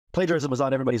plagiarism was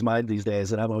on everybody's mind these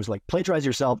days. And I'm always like, plagiarize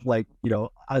yourself, like,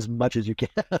 as much as you can.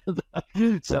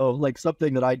 So like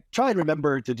something that I try and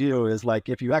remember to do is like,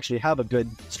 if you actually have a good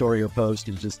story or post,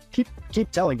 is just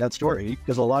keep telling that story,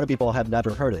 because a lot of people have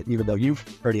never heard it, even though you've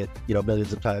heard it,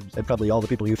 millions of times. And probably all the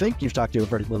people you think you've talked to have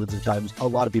heard it millions of times. A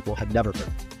lot of people have never heard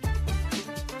it.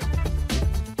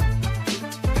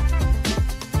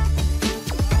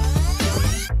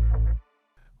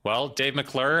 Well, Dave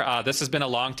McClure, this has been a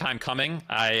long time coming.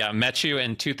 I met you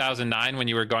in 2009 when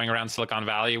you were going around Silicon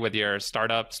Valley with your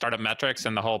startup metrics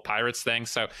and the whole Pirates thing.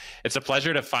 So it's a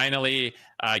pleasure to finally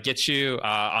get you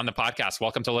on the podcast.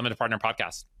 Welcome to Limited Partner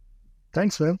Podcast.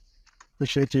 Thanks, man.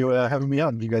 Appreciate you having me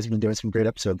on. You guys have been doing some great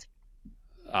episodes.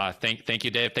 Thank you,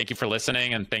 Dave. Thank you for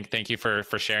listening, and thank you for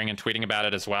sharing and tweeting about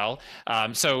it as well.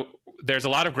 So there's a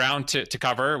lot of ground to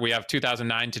cover. We have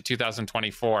 2009 to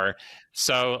 2024.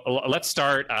 So let's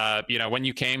start. When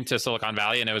you came to Silicon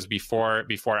Valley, and it was before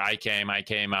I came. I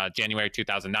came January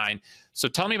 2009. So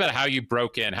tell me about how you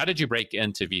broke in. How did you break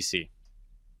into VC?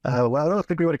 Well, I don't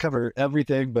think we want to cover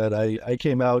everything, but I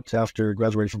came out after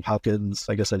graduating from Hopkins.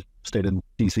 I guess I stayed in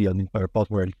DC or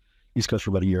Baltimore and East Coast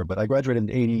for about a year, but I graduated in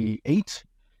 88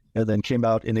 and then came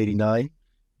out in 89.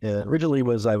 And originally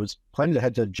I was planning to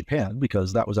head to Japan,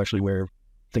 because that was actually where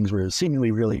things were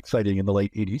seemingly really exciting in the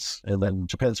late 80s. And then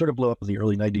Japan sort of blew up in the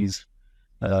early 90s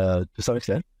to some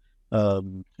extent.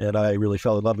 And I really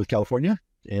fell in love with California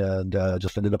and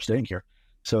just ended up staying here.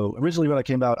 So originally when I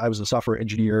came out, I was a software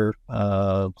engineer,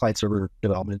 client server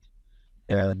development,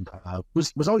 and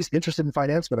was always interested in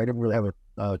finance, but I didn't really have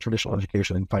a traditional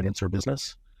education in finance or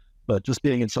business. But just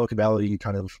being in Silicon Valley,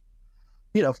 kind of,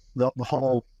 the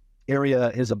whole area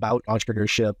is about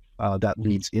entrepreneurship that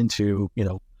leads into,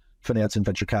 finance and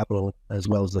venture capital, as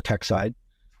well as the tech side.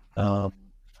 And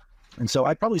so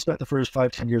I probably spent the first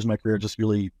 5-10 years of my career just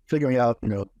really figuring out,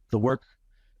 the work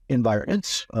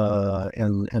environment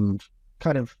and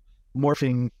kind of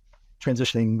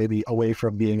transitioning maybe away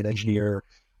from being an engineer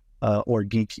or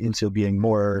geek into being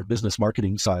more business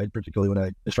marketing side, particularly when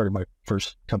I started my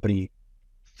first company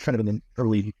kind of in the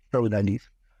early 90s.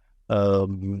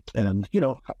 And,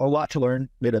 a lot to learn,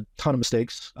 made a ton of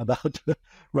mistakes about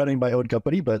running my own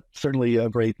company, but certainly a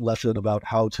great lesson about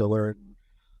how to learn,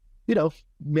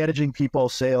 managing people,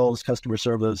 sales, customer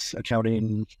service,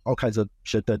 accounting, all kinds of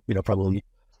shit that, probably,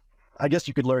 I guess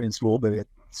you could learn in school, but it's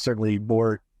certainly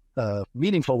more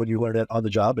meaningful when you learn it on the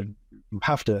job, and you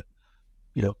have to,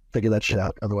 figure that shit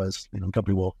out. Otherwise, the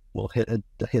company will hit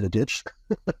a ditch.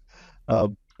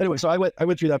 Anyway, so I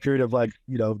went through that period of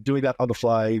doing that on the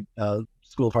fly,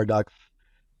 School of Hard Knocks,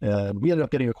 and we ended up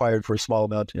getting acquired for a small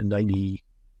amount in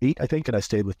 98, I think, and I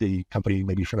stayed with the company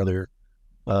maybe for another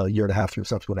year and a half through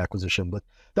subsequent acquisition. But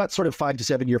that sort of 5 to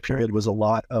 7 year period was a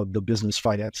lot of the business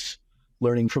finance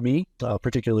learning for me,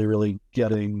 particularly really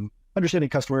understanding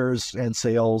customers and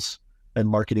sales and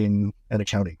marketing and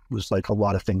accounting. It was like a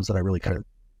lot of things that I really kind of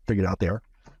figured out there.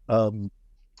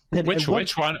 Which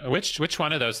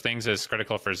one of those things is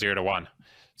critical for 0 to 1?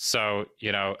 So,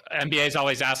 MBAs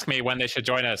always ask me when they should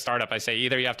join a startup. I say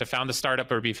either you have to found the startup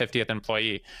or be 50th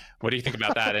employee. What do you think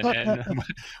about that? And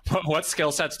what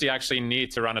skill sets do you actually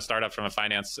need to run a startup from a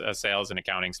finance, sales, and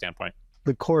accounting standpoint?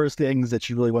 The core things that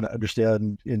you really want to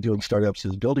understand in doing startups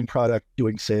is building product,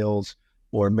 doing sales,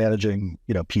 or managing,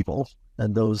 people.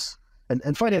 And those,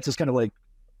 and finance is kind of like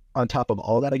on top of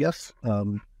all that, I guess.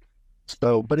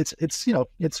 So, but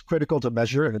it's critical to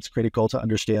measure, and it's critical to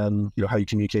understand, how you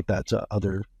communicate that to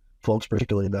other folks,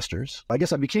 particularly investors. I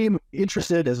guess I became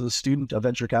interested as a student of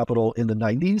venture capital in the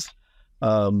 90s,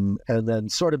 and then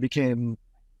sort of became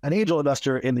an angel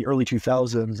investor in the early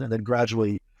 2000s, and then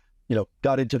gradually,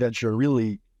 got into venture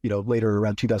really, later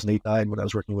around 2008-9 when I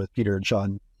was working with Peter and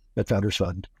Sean at Founders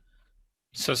Fund.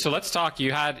 So let's talk.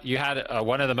 You had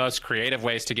one of the most creative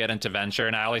ways to get into venture,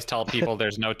 and I always tell people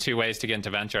there's no 2 ways to get into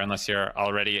venture unless you're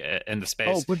already in the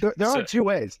space. Oh, but there are 2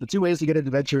 ways. The 2 ways to get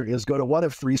into venture is go to one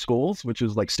of 3 schools, which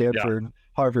is like Stanford,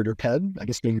 Harvard, or Penn. I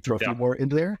guess maybe throw a few more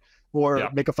into there, or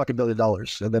make a fucking $1 billion,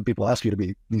 and then people ask you to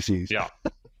be VCs. Yeah.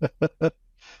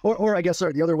 or I guess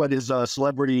the other one is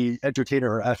celebrity, entertainer,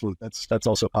 or athlete. That's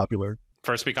also popular.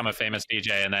 First become a famous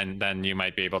DJ, and then you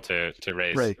might be able to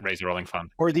raise a rolling fund.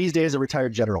 Or these days, a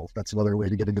retired general. That's another way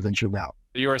to get into venture now.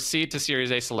 You're a seed to Series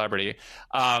A celebrity,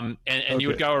 and you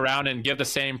would go around and give the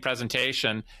same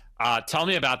presentation. Tell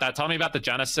me about that. Tell me about the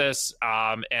genesis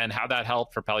and how that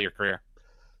helped propel your career.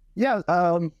 Yeah,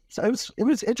 so it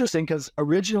was interesting because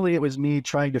originally it was me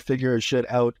trying to figure shit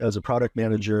out as a product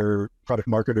manager, product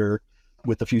marketer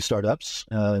with a few startups,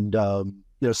 and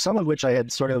some of which I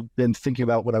had sort of been thinking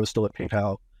about when I was still at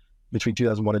PayPal between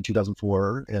 2001 and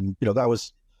 2004. And, that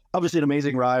was obviously an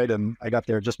amazing ride. And I got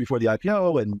there just before the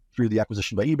IPO and through the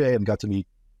acquisition by eBay, and got to meet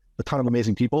a ton of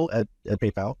amazing people at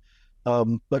PayPal.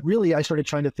 But really, I started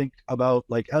trying to think about,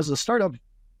 like, as a startup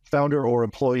founder or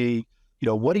employee,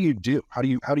 what do you do? How do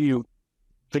you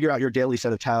figure out your daily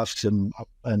set of tasks and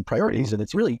priorities? And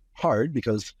it's really hard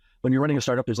because when you're running a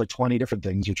startup, there's like 20 different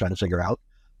things you're trying to figure out.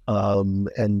 And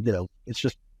it's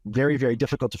just very, very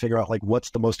difficult to figure out like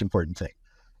what's the most important thing.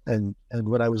 And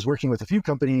when I was working with a few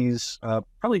companies,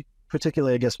 probably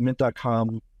particularly, I guess,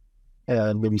 Mint.com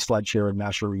and maybe SlideShare and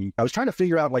Mashery, I was trying to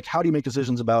figure out like, how do you make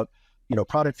decisions about,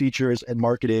 product features and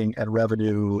marketing and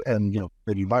revenue and,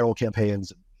 maybe viral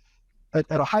campaigns. At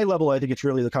a high level, I think it's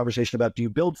really the conversation about, do you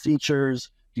build features?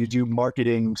 Do you do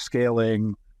marketing,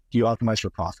 scaling? Do you optimize for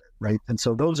profit, right? And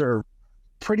so those are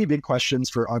pretty big questions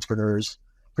for entrepreneurs,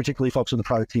 particularly folks in the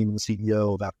product team and the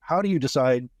CEO, about how do you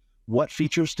decide what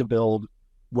features to build,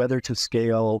 whether to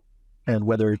scale, and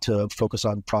whether to focus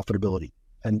on profitability.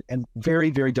 And very,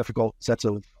 very difficult sets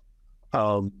of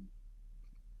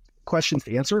questions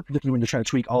to answer, particularly when you're trying to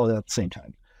tweak all of that at the same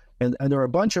time. And there are a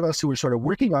bunch of us who were sort of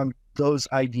working on those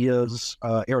ideas,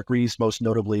 Eric Ries most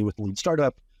notably with the Lean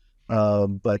Startup,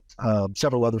 but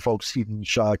several other folks, Stephen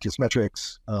Shaw,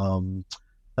 Kissmetrics,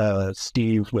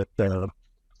 Steve with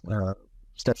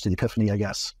Steps to the Epiphany, I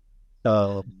guess.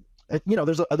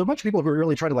 There's a bunch of people who are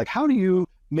really trying to, like, how do you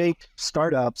make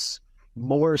startups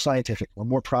more scientific or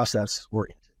more process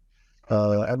oriented?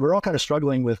 And we're all kind of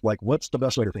struggling with, like, what's the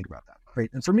best way to think about that, right?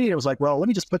 And for me, it was like, well, let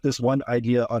me just put this one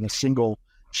idea on a single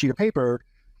sheet of paper,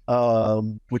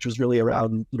 which was really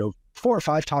around, 4 or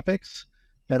 5 topics.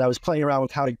 And I was playing around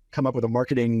with how to come up with a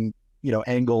marketing,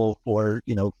 angle or,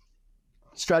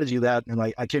 strategy of that. And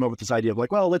I came up with this idea of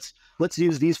like, well, let's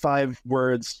use these 5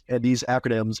 words and these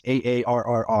acronyms,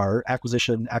 AARRR,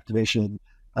 acquisition, activation,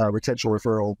 retention,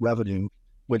 referral, revenue,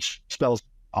 which spells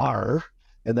R.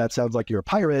 And that sounds like you're a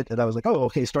pirate. And I was like, oh,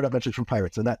 okay, startup metrics from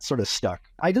pirates. And that sort of stuck.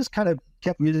 I just kind of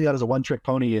kept using that as a one-trick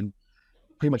pony and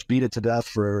pretty much beat it to death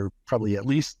for probably at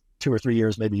least 2 or 3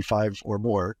 years, maybe 5 or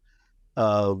more.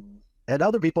 And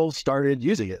other people started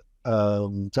using it.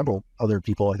 Several other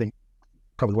people, I think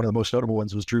probably one of the most notable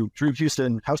ones was Drew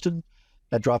Houston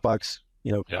at Dropbox,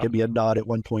 gave me a nod at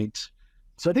one point.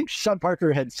 So I think Sean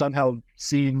Parker had somehow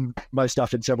seen my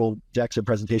stuff in several decks and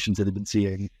presentations that he'd been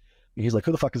seeing. And he's like,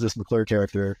 who the fuck is this McClure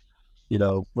character?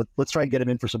 Let's try and get him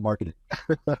in for some marketing.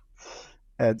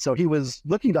 And so he was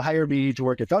looking to hire me to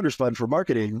work at Founders Fund for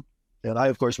marketing. And I,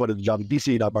 of course, wanted a job in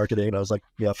VC, not marketing. And I was like,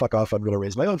 yeah, fuck off. I'm going to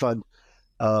raise my own fund.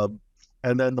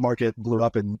 And then the market blew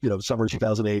up in, summer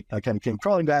 2008. I kind of came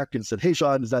crawling back and said, hey,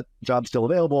 Sean, is that job still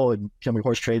available? And can we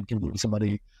horse trade? Can we give me some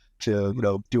money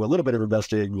to, do a little bit of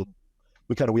investing?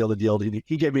 We kind of wheeled the deal.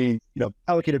 He gave me,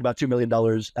 allocated about $2 million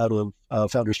out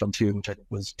of Founders Fund 2, which I think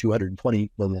was $220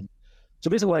 million.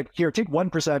 So basically, like, here, take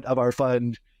 1% of our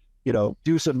fund,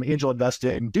 do some angel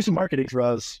investing, do some marketing for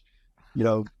us,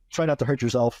 try not to hurt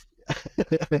yourself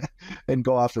and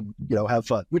go off and, have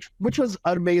fun, which was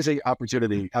an amazing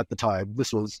opportunity at the time.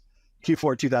 This was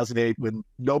Q4 2008 when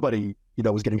nobody,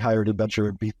 was getting hired in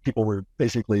venture. People were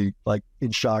basically like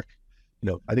in shock.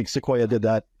 I think Sequoia did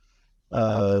that,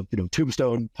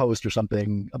 tombstone post or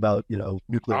something about,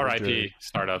 nuclear. RIP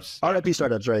startups. RIP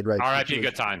startups, right. RIP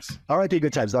good times. RIP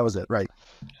good times, that was it, right.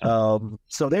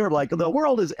 So they were like, the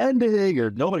world is ending,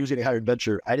 or nobody was getting hired in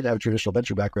venture. I didn't have a traditional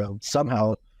venture background.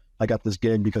 Somehow I got this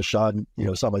gig because Sean,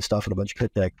 saw my stuff in a bunch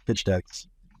of pitch decks.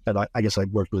 And I guess I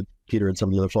worked with Peter and some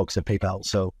of the other folks at PayPal.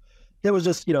 So it was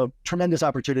just, tremendous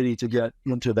opportunity to get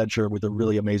into venture with a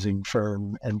really amazing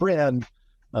firm and brand.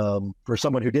 For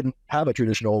someone who didn't have a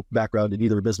traditional background in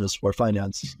either business or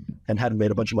finance and hadn't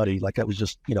made a bunch of money, like that was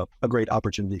just, a great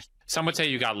opportunity. Some would say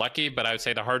you got lucky, but I would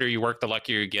say the harder you work, the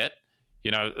luckier you get.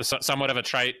 Somewhat of a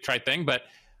trite thing, but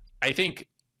I think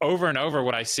over and over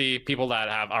what I see people that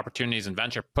have opportunities in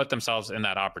venture put themselves in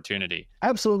that opportunity.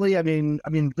 Absolutely. I mean,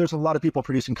 there's a lot of people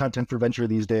producing content for venture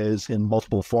these days in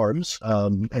multiple forms,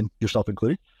 and yourself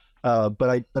included. But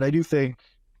I do think,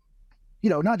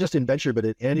 not just in venture, but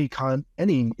in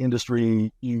any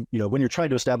industry, when you're trying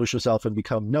to establish yourself and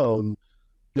become known,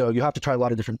 you have to try a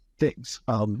lot of different things.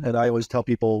 And I always tell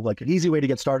people, like, an easy way to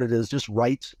get started is just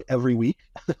write every week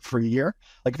for a year.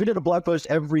 Like, if you did a blog post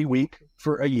every week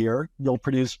for a year, you'll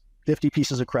produce 50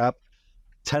 pieces of crap.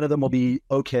 10 of them will be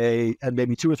okay, and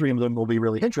maybe 2 or 3 of them will be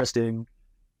really interesting.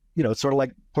 It's sort of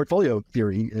like portfolio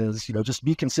theory is, just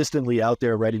be consistently out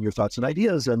there writing your thoughts and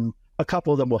ideas, and a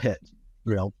couple of them will hit.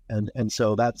 And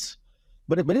so that's,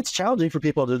 but it's challenging for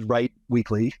people to write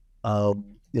weekly,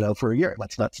 for a year.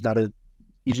 That's not an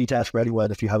easy task for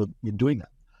anyone if you haven't been doing that.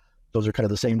 Those are kind of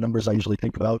the same numbers I usually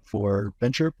think about for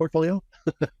venture portfolio.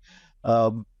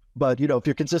 But, if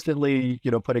you're consistently,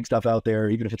 putting stuff out there,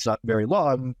 even if it's not very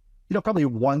long, probably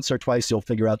once or twice you'll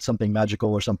figure out something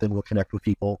magical or something will connect with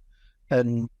people.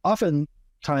 And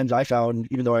oftentimes I found,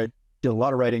 even though I did a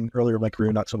lot of writing earlier in my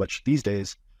career, not so much these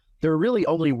days, there are really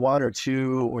only one or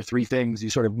two or three things you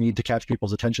sort of need to catch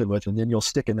people's attention with, and then you'll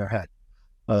stick in their head.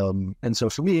 And so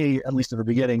for me, at least in the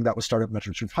beginning, that was Startup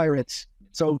Metrics for Pirates.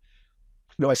 So,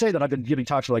 I say that I've been giving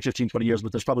talks for like 15, 20 years,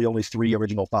 but there's probably only 3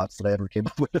 original thoughts that I ever came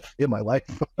up with in my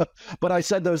life. But I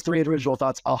said those 3 original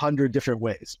thoughts 100 different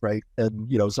ways, right?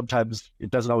 And, sometimes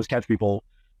it doesn't always catch people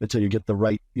until you get the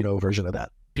right, version of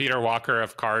that. Peter Walker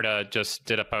of Carta just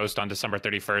did a post on December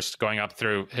 31st going up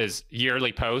through his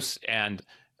yearly posts and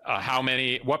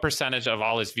what percentage of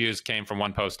all his views came from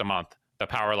one post a month. The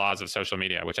power laws of social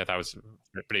media, which I thought was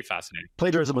pretty fascinating.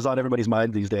 Plagiarism was on everybody's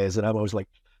mind these days. And I'm always like,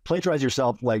 plagiarize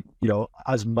yourself, like,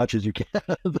 as much as you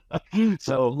can.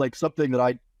 So like something that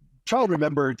I try to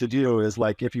remember to do is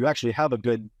like, if you actually have a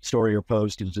good story or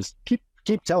post, you just keep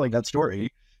telling that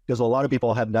story, because a lot of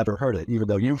people have never heard it, even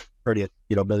though you've heard it,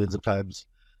 millions of times.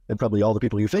 And probably all the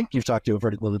people you think you've talked to have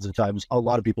heard it millions of times. A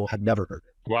lot of people had never heard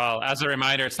it. Well, as a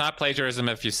reminder, it's not plagiarism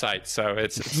if you cite, so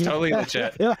it's totally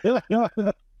legit.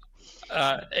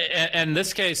 In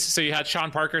this case, so you had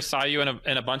Sean Parker saw you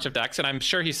in a bunch of decks, and I'm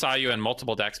sure he saw you in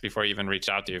multiple decks before he even reached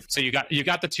out to you. So you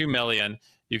got the 2 million,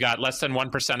 you got less than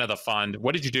 1% of the fund.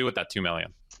 What did you do with that 2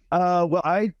 million? Well,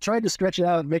 I tried to stretch it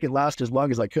out and make it last as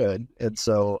long as I could. And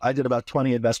so I did about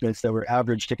 20 investments that were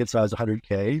average ticket size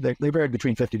 100K. They varied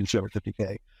between 50 to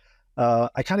 250K.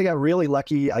 I kind of got really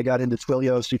lucky. I got into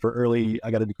Twilio super early.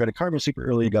 I got into Credit Karma super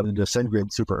early. I got into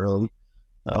SendGrid super early.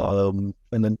 And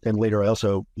later I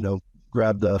also,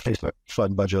 grabbed the Facebook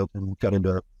fund budget and got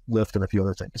into Lyft and a few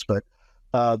other things. But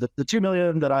the 2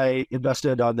 million that I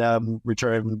invested on them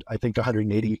returned, I think,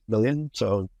 180 million.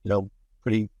 So,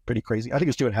 pretty crazy. I think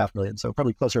it's 2.5 million. So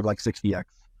probably closer to like 60x.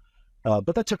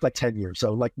 But that took like 10 years.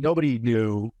 So like nobody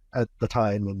knew at the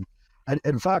time. And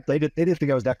in fact, they didn't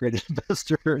think I was that great an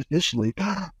investor initially.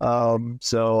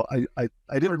 So I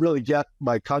didn't really get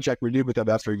my contract renewed with them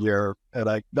after a year.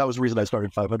 And that was the reason I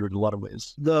started 500 in a lot of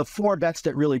ways. The 4 bets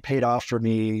that really paid off for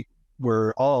me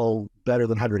were all better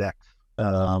than 100x.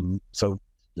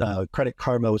 Credit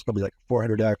Karma was probably like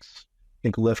 400x. I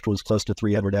think Lyft was close to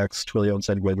 300x. Twilio and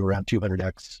SendGrid were around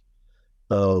 200x.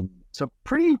 So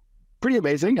pretty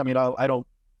amazing. I mean, I don't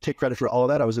take credit for all of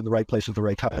that. I was in the right place at the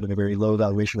right time in a very low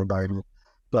valuation environment,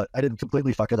 but I didn't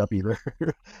completely fuck it up either.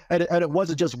 and it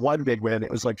wasn't just one big win. It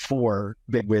was like 4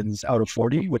 big wins out of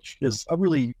 40, which is a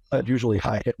really unusually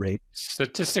high hit rate.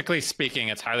 Statistically speaking,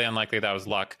 it's highly unlikely that was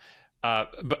luck.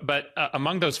 But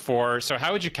among those 4, so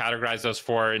how would you categorize those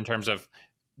 4 in terms of,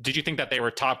 did you think that they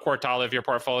were top quartile of your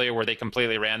portfolio? Were they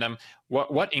completely random?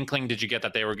 What inkling did you get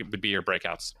that would be your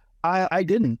breakouts? I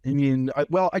didn't. I mean,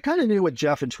 I kind of knew with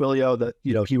Jeff and Twilio that,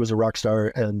 he was a rock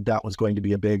star and that was going to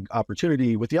be a big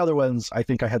opportunity. With the other ones, I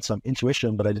think I had some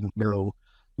intuition, but I didn't know,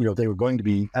 they were going to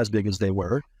be as big as they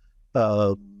were.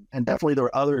 And definitely there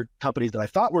were other companies that I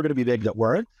thought were going to be big that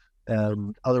weren't,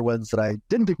 and other ones that I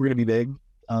didn't think were going to be big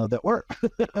that were.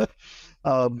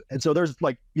 And so there's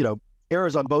like,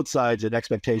 errors on both sides and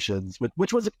expectations,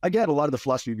 which was, again, a lot of the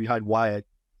philosophy behind why I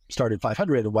started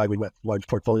 500 and why we went large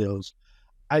portfolios.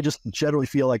 I just generally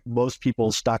feel like most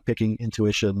people's stock picking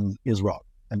intuition is wrong.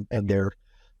 And there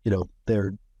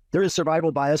is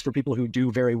survival bias for people who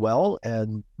do very well,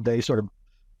 and they sort of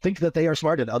think that they are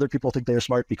smart, and other people think they are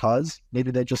smart because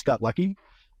maybe they just got lucky.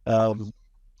 And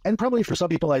probably for some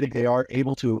people, I think they are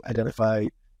able to identify,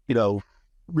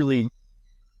 really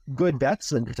good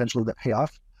bets and potentially that pay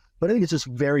off. But I think it's just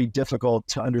very difficult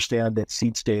to understand at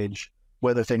seed stage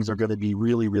whether things are going to be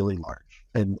really, really large.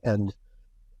 And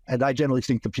I generally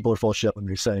think that people are full of shit when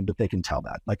they're saying that they can tell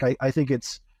that. Like, I think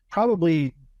it's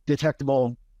probably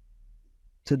detectable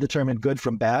to determine good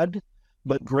from bad,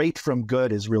 but great from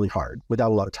good is really hard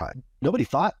without a lot of time. Nobody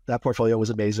thought that portfolio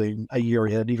was amazing a year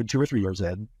in, even 2 or 3 years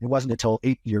in. It wasn't until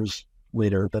 8 years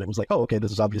later that it was like, oh, okay,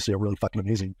 this is obviously a really fucking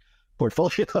amazing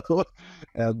portfolio.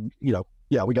 And, we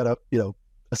got a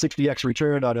 60x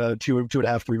return on a $2.5,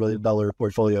 $3 million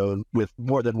portfolio with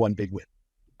more than one big win.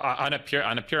 On a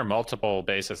pure multiple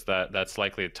basis, that's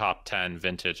likely top 10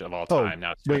 vintage of all time.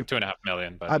 Now it's 2.5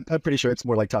 million, but I'm pretty sure it's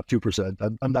more like top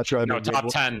 2%. I'm not sure. No,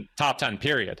 top 10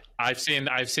 period. I've seen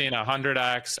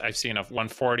 100x, I've seen a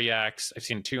 140x, I've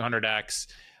seen 200x,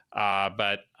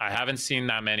 but I haven't seen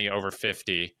that many over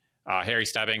 50. Harry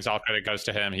Stebbings, all credit goes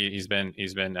to him. He's been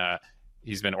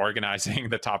he's been organizing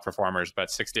the top performers, but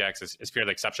 60x is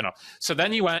fairly exceptional. So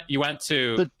then you went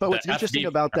to but what's interesting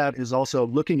about that is also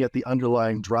looking at the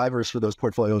underlying drivers for those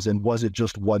portfolios, and was it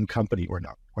just one company or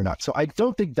not. So I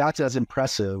don't think that's as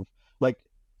impressive.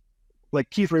 Like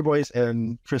Keith Rabois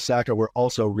and Chris Sacca were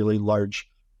also really large.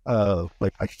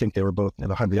 Like I think they were both in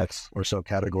the 100x or so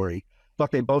category,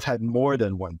 but they both had more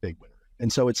than one big winner.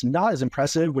 And so it's not as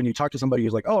impressive when you talk to somebody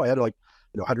who's like, oh, I had like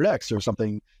 100x or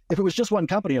something. If it was just one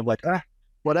company, I'm like,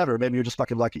 whatever, maybe you're just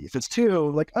fucking lucky. If it's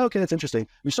two, like, okay, that's interesting.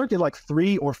 We start getting like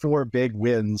 3 or 4 big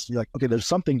wins. You're like, okay, there's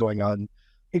something going on.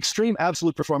 Extreme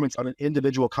absolute performance on an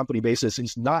individual company basis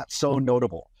is not so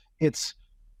notable. It's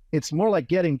more like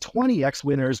getting 20x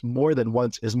winners more than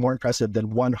once is more impressive than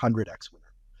 100x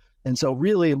winner. And so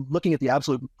really looking at the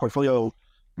absolute portfolio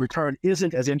return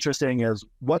isn't as interesting as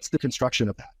what's the construction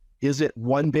of that. Is it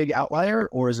one big outlier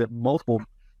or is it multiple,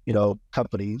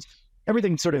 companies?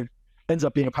 Everything sort of ends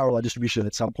up being a power law distribution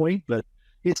at some point, but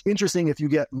it's interesting if you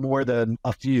get more than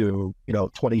a few,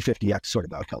 20, 50x sort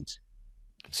of outcomes.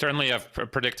 Certainly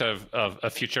predictive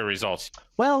of future results.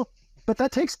 Well, but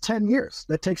that takes 10 years.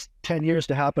 That takes 10 years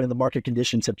to happen, and the market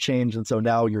conditions have changed. And so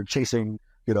now you're chasing,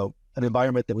 an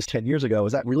environment that was 10 years ago.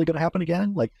 Is that really going to happen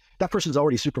again? Like that person's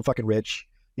already super fucking rich.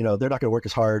 They're not going to work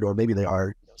as hard, or maybe they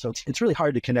are. So it's really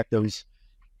hard to connect those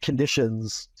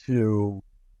conditions to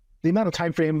the amount of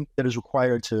time frame that is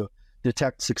required to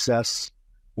detect success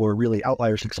or really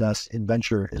outlier success in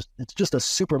venture. It's just a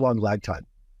super long lag time,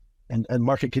 and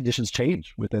market conditions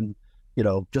change within,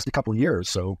 just a couple of years.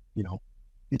 So,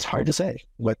 it's hard to say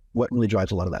what really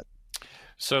drives a lot of that.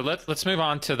 So let's move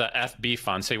on to the FB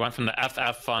fund. So you went from the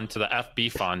FF fund to the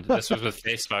FB fund. This was with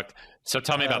Facebook. So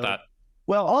tell me about that.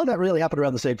 Well, all of that really happened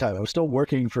around the same time. I was still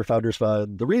working for Founders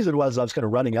Fund. The reason was I was kind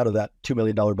of running out of that $2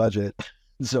 million budget.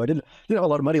 So I didn't have a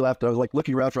lot of money left. I was like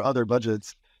looking around for other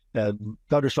budgets, and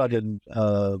Founders Fund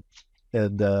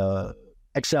and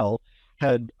Excel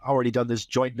had already done this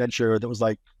joint venture that was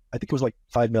like, I think it was like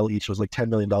 $5 million each. It was like $10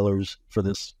 million for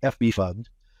this FB fund,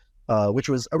 which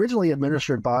was originally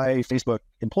administered by Facebook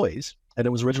employees. And it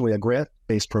was originally a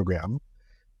grant-based program.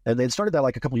 And they'd started that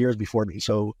like a couple of years before me.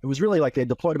 So it was really like they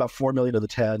deployed about 4 million of the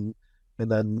 10.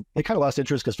 And then they kind of lost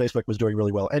interest because Facebook was doing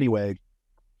really well anyway. And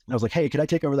I was like, hey, can I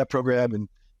take over that program? And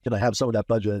can I have some of that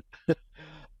budget?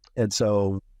 And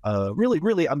so really,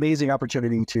 really amazing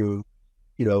opportunity to,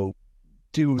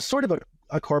 do sort of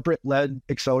a corporate-led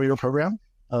accelerator program,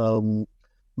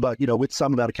 but, with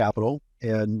some amount of capital.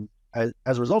 And as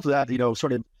a result of that,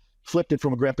 sort of flipped it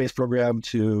from a grant-based program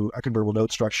to a convertible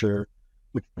note structure,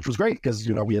 which was great because,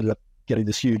 we ended up getting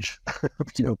this huge,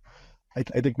 I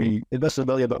think we invested $1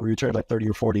 million, but we returned like 30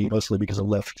 or 40, mostly because of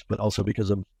Lyft, but also because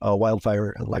of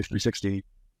Wildfire and Life 360.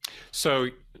 So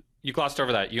you glossed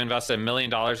over that. You invested $1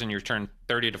 million and you returned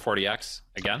 30 to 40x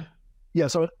again? Yeah.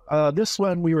 So this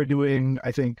one we were doing,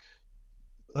 I think,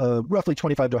 roughly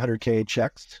 25 to 100K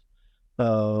checks.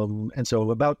 And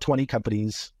so about 20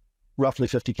 companies, roughly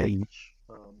 50K each.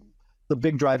 The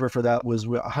big driver for that was a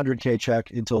 100K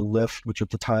check into Lyft, which at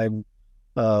the time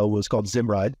was called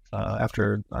Zimride,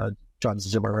 after John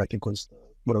Zimmer, I think, was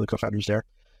one of the co-founders there.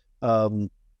 And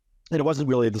it wasn't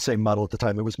really the same model at the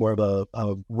time. It was more of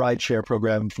a ride-share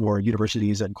program for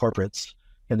universities and corporates,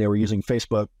 and they were using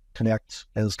Facebook Connect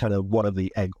as kind of one of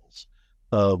the angles.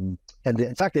 And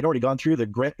in fact, they'd already gone through the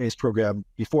grant-based program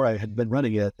before I had been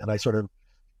running it, and I sort of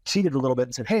seeded a little bit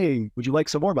and said, hey, would you like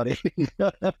some more money?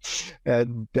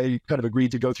 And they kind of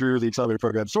agreed to go through the accelerator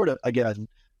program sort of again,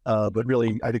 but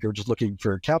really, I think they were just looking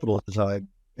for capital at the time.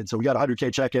 And so we got a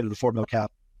 100K check into the 4 mil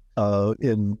cap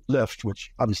in Lyft,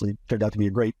 which obviously turned out to be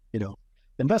a great,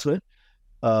 investment.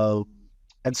 And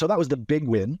so that was the big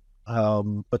win.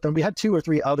 But then we had 2 or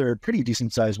 3 other pretty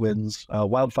decent sized wins.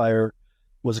 Wildfire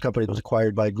was a company that was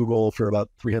acquired by Google for about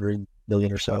 300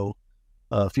 million or so.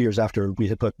 A few years after we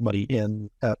had put money in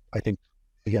at, I think,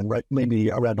 again, right,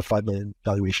 maybe around a 5 million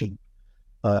valuation.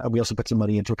 And we also put some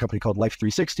money into a company called Life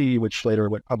 360, which later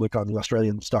went public on the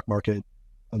Australian stock market.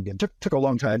 Again, took a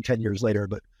long time, 10 years later,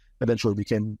 but eventually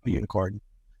became a unicorn.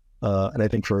 And I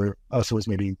think for us, it was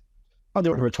maybe on the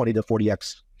order of a 20 to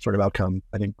 40x sort of outcome.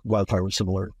 I think Wildfire was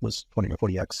similar, was 20 or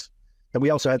 40x. And we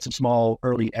also had some small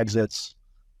early exits,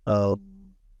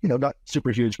 not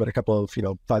super huge, but a couple of,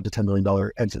 $5 to $10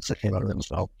 million exits that came out of them as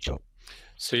well.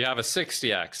 So you have a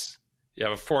 60x, you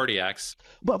have a 40x.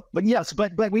 But yes,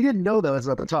 but we didn't know those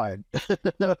at the time.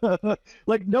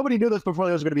 Like nobody knew this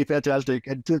portfolio was going to be fantastic.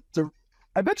 And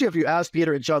I bet you if you asked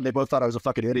Peter and Sean, they both thought I was a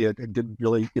fucking idiot and didn't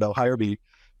really, hire me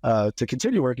to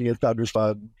continue working at Founders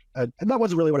Fund. And that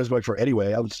wasn't really what I was going for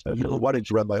anyway. I was wanting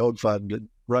to run my own fund and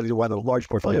running one of a large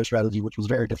portfolio strategy, which was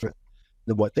very different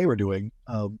than what they were doing.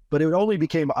 But it only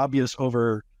became obvious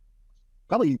over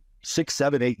probably 6,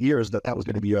 7, 8 years that was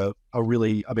going to be a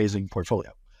really amazing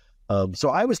portfolio. So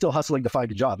I was still hustling to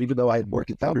find a job, even though I had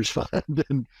worked at Founders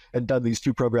Fund and done these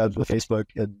 2 programs with Facebook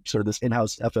and sort of this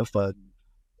in-house FF fund.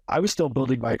 I was still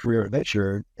building my career in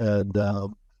venture. And,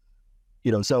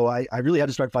 so I really had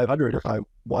to start 500 if I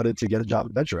wanted to get a job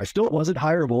in venture. I still wasn't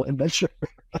hireable in venture.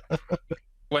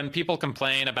 When people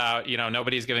complain about,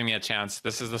 nobody's giving me a chance,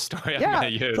 this is the story I'm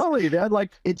going to use. Totally, man.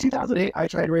 Like in 2008, I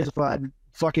tried to raise a fund.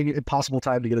 Fucking impossible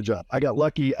time to get a job. I got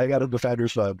lucky. I got into the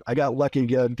Founders Fund. I got lucky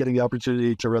again getting the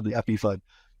opportunity to run the FE Fund.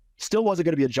 Still wasn't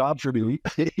going to be a job for me,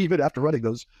 even after running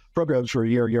those programs for a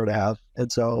year and a half. And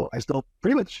so I still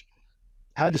pretty much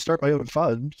had to start my own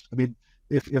fund. I mean,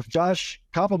 if Josh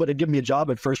Koppelman had given me a job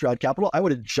at First Round Capital, I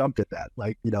would have jumped at that.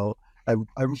 Like, I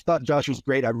thought Josh was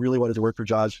great. I really wanted to work for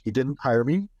Josh. He didn't hire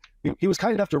me. He was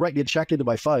kind enough to write me a check into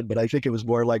my fund, but I think it was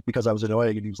more like because I was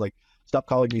annoying and he was like, stop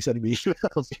calling me, sending me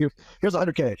emails. Here's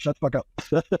 $100K, shut the fuck up.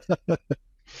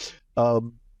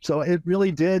 So it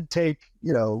really did take,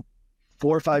 4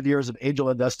 or 5 years of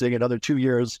angel investing, another 2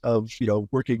 years of,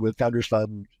 working with Founders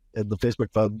Fund and the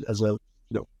Facebook Fund as a,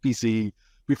 PC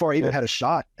before I even had a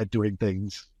shot at doing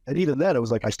things. And even then it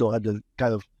was like, I still had to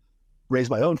kind of raise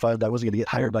my own fund. I wasn't going to get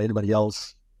hired by anybody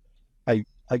else. I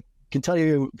can tell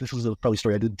you, this was probably a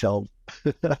story I didn't tell.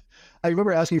 I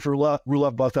remember asking for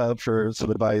Roelof Botha for some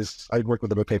advice. I'd worked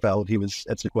with him at PayPal, and he was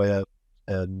at Sequoia.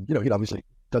 And, he'd obviously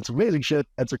done some amazing shit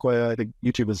at Sequoia. I think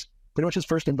YouTube was pretty much his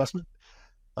first investment.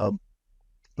 But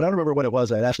I don't remember what it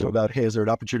was. I asked him about, hey, is there an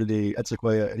opportunity at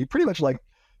Sequoia? And he pretty much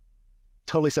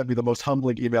totally sent me the most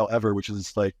humbling email ever, which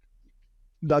is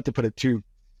not to put it too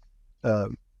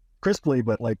crisply,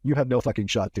 but you have no fucking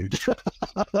shot, dude.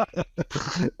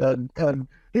 and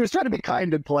he was trying to be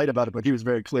kind and polite about it, but he was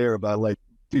very clear about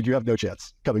dude, you have no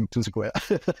chance coming to Sequoia.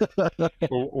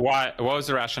 Why? What was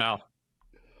the rationale?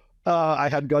 I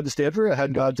hadn't gone to Stanford. I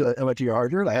hadn't gone to MIT or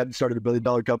Harvard. I hadn't started a $1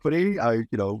 billion company. I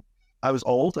was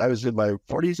old. I was in my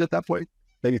 40s at that point,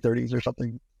 maybe 30s or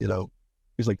something.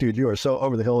 He's like, dude, you are so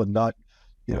over the hill and not,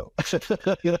 you're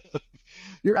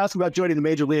asking about joining the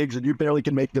major leagues and you barely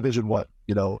can make Division I,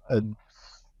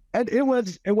 and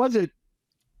it wasn't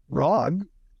wrong.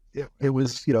 It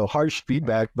was, harsh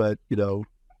feedback, but,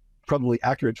 probably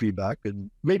accurate feedback, and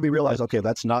made me realize, okay,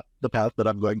 that's not the path that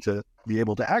I'm going to be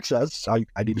able to access. I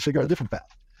need to figure out a different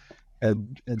path.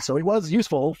 And so it was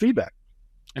useful feedback.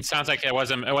 It sounds like it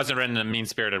wasn't written in a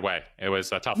mean-spirited way. It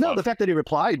was a tough No, love. the fact that he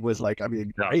replied was great. I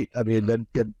mean, then,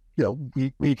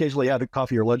 we occasionally had a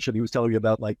coffee or lunch, and he was telling me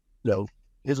about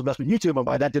his investment in YouTube, and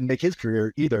why that didn't make his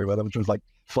career either, which was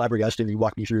flabbergasting. He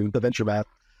walked me through the venture math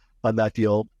on that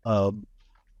deal. But,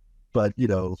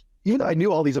 even though I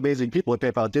knew all these amazing people at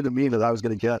PayPal, it didn't mean that I was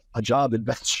going to get a job in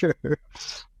venture.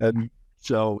 And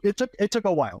so it took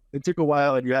a while. It took a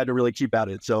while, and you had to really keep at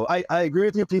it. So I agree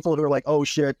with you, people who are like, oh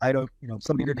shit, I don't,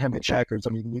 somebody didn't have a check or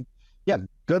something. Yeah,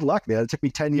 good luck, man. It took me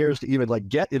 10 years to even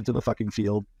get into the fucking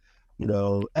field,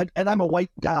 and I'm a white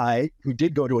guy who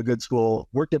did go to a good school,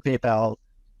 worked at PayPal,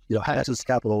 had access to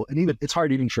capital, and even it's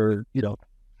hard even for,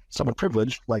 someone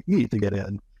privileged like me to get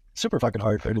in. Super fucking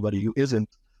hard for anybody who isn't,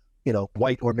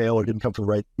 white or male or didn't come from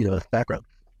the right, background.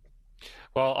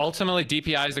 Well, ultimately,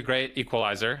 DPI is a great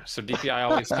equalizer. So DPI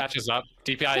always catches up.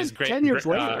 DPI is great. 10 years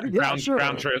later,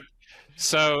 ground truth.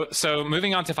 So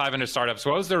moving on to 500 Startups.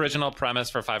 What was the original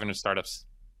premise for 500 Startups?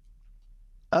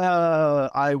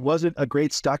 I wasn't a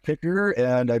great stock picker,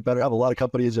 and I better have a lot of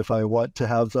companies if I want to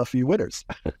have a few winners.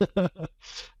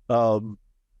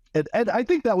 And I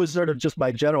think that was sort of just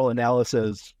my general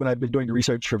analysis when I've been doing the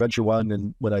research for Venture One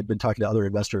and when I've been talking to other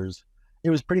investors. It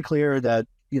was pretty clear that,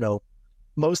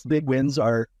 most big wins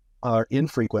are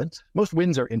infrequent. Most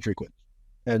wins are infrequent,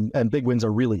 and big wins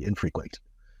are really infrequent.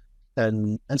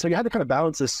 And so you had to kind of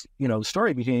balance this,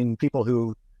 story between people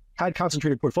who had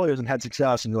concentrated portfolios and had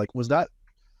success, and was that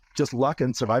just luck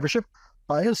and survivorship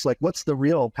bias? What's the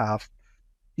real path,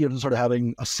 to sort of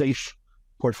having a safe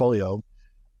portfolio?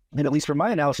 And at least from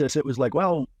my analysis, it was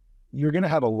well, you're going to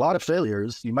have a lot of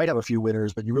failures. You might have a few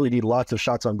winners, but you really need lots of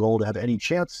shots on goal to have any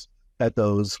chance at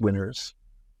those winners.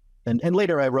 And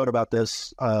later I wrote about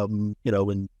this, and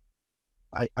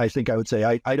I think I would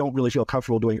say I don't really feel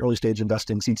comfortable doing early stage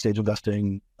investing, seed stage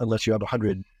investing, unless you have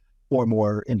 100 or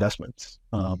more investments.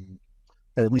 And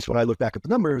at least when I look back at the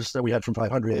numbers that we had from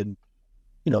 500,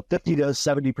 50 to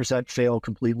 70% fail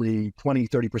completely, 20,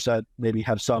 30% maybe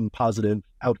have some positive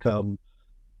outcome.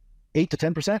 8 to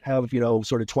 10% have,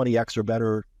 sort of 20x or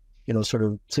better, sort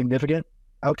of significant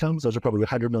outcomes. Those are probably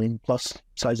 100 million plus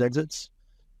size exits.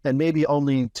 And maybe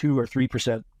only 2 or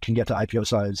 3% can get to IPO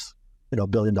size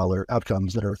billion-dollar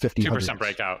outcomes that are 50, 2%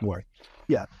 breakout more.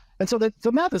 Yeah. And so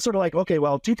the math is sort of like, okay,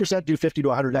 well, 2% do 50 to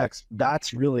 100x.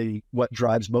 That's really what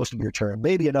drives most of your return.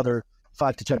 Maybe another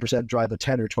 5 to 10% drive a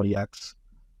 10 or 20x,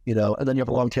 and then you have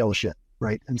a long tail of shit,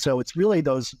 right? And so it's really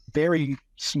those very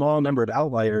small number of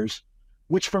outliers,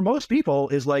 which for most people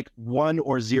is like 1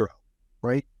 or 0,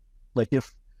 right? Like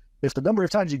if the number of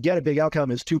times you get a big outcome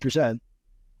is 2%,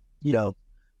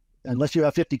 unless you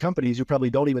have 50 companies, you probably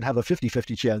don't even have a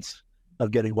 50-50 chance of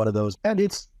getting one of those. And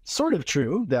it's sort of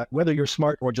true that whether you're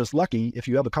smart or just lucky, if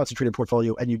you have a concentrated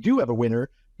portfolio and you do have a winner,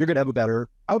 you're going to have a better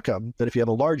outcome than if you have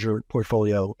a larger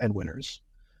portfolio and winners.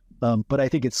 But I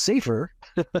think it's safer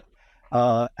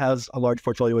as a large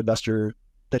portfolio investor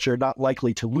that you're not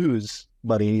likely to lose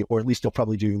money, or at least you'll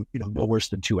probably do no worse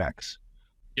than 2x.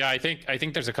 Yeah, I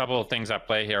think there's a couple of things at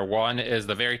play here. One is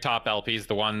the very top LPs,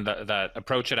 the one that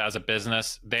approach it as a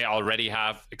business. They already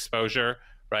have exposure,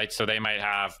 right? So they might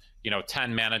have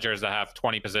 10 managers that have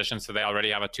 20 positions, so they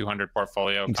already have a 200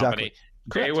 portfolio company.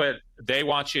 Correct. They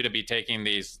want you to be taking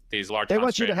these large. They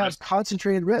want you to have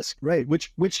concentrated risk, right?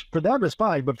 Which for them is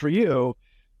fine, but for you,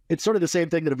 it's sort of the same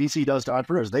thing that a VC does to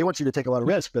entrepreneurs. They want you to take a lot of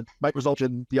risk, but might result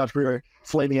in the entrepreneur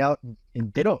flaming out,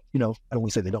 and they don't. I don't want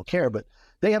to say they don't care, but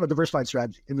they have a diversified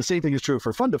strategy. And the same thing is true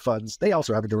for fund of funds. They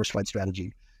also have a diversified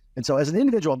strategy. And so as an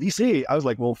individual VC, I was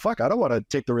like, well, fuck, I don't want to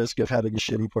take the risk of having a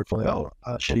shitty portfolio,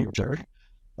 shitty return.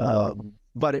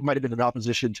 But it might have been in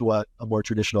opposition to what a more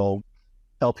traditional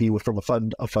LP from a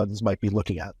fund of funds might be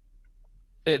looking at.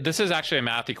 This is actually a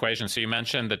math equation. So you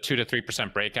mentioned the 2 to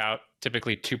 3% breakout.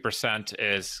 Typically 2%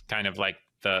 is kind of like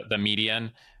the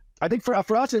median. I think for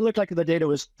us, it looked like the data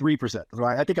was 3%.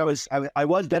 Right? I think I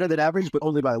was better than average, but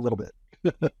only by a little bit.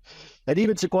 And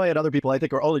even Sequoia and other people, I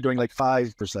think, are only doing like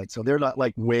 5%. So they're not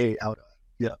like way out.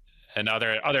 Yeah. And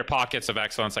other pockets of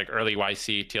excellence like early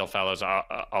YC, Teal Fellows are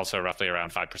also roughly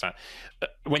around 5%.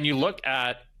 When you look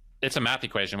at, it's a math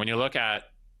equation. When you look at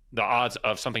the odds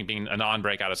of something being a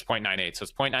non-breakout, it's 0.98. So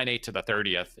it's 0.98 to the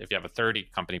 30th. If you have a 30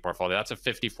 company portfolio, that's a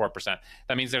 54%.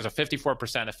 That means there's a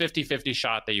 54%, a 50-50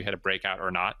 shot that you hit a breakout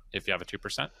or not if you have a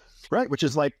 2%. Right, which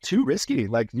is like too risky.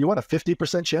 Like you want a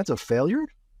 50% chance of failure?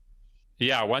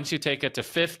 Yeah, once you take it to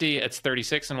 50, it's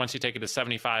 36. And once you take it to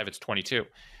 75, it's 22.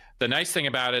 The nice thing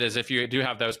about it is if you do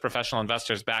have those professional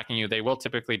investors backing you, they will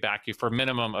typically back you for a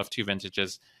minimum of 2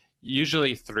 vintages.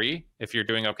 Usually 3 if you're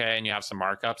doing okay and you have some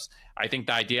markups. I think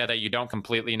the idea that you don't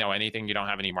completely know anything, you don't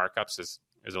have any markups is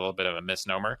a little bit of a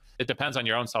misnomer. It depends on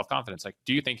your own self-confidence. Like,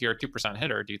 do you think you're a 2%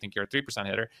 hitter? Do you think you're a 3%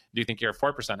 hitter? Do you think you're a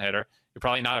 4% hitter? You're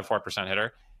probably not a 4%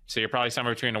 hitter. So you're probably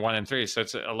somewhere between a 1 and 3. So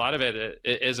it's a lot of it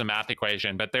is a math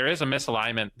equation, but there is a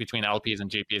misalignment between LPs and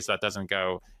GPs that doesn't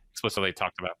go explicitly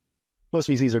talked about. Most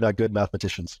VCs are not good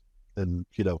mathematicians. And,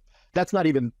 that's not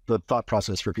even the thought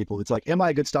process for people. It's like, am I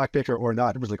a good stock picker or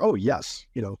not? It was like, oh, yes.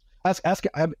 Ask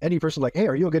any person like, hey,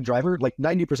 are you a good driver? Like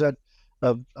 90%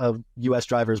 of US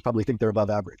drivers probably think they're above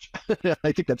average.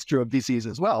 I think that's true of VCs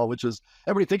as well, which is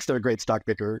everybody thinks they're a great stock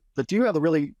picker. But do you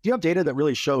have data that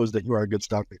really shows that you are a good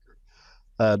stock picker?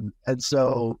 And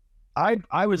so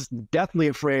I was deathly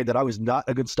afraid that I was not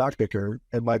a good stock picker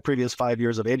in my previous 5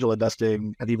 years of angel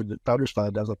investing and even the Founders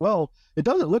Fund. I was like, well, it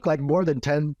doesn't look like more than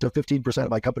 10 to 15% of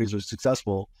my companies are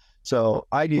successful. So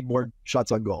I need more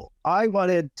shots on goal. I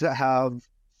wanted to have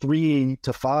 3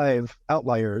 to 5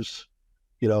 outliers,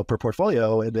 per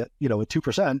portfolio. And at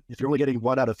 2%, if you're only getting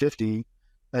 1 out of 50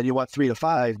 and you want 3 to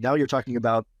 5, now you're talking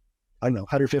about,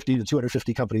 150 to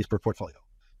 250 companies per portfolio.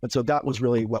 And so that was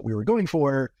really what we were going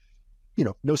for.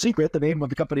 No secret, the name of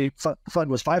the company fund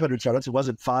was 500 startups. It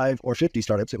wasn't 5 or 50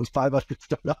 startups. It was 500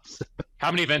 startups. How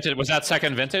many vintage? Was that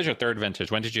second vintage or third vintage?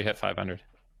 When did you hit 500?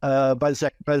 By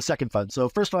the second fund. So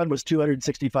first fund was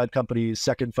 265 companies.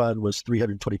 Second fund was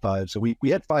 325. So we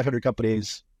hit 500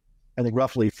 companies, I think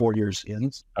roughly 4 years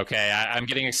in. Okay, I'm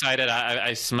getting excited.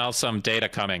 I smell some data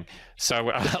coming.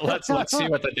 So let's see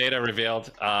what the data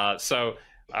revealed. So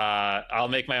I'll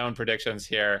make my own predictions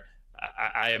here.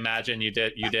 I imagine you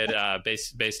did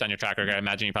based on your track record. I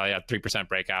imagine you probably had 3%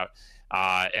 breakout,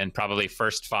 and probably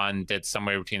first fund did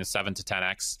somewhere between a 7 to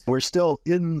 10x. We're still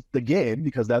in the game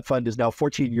because that fund is now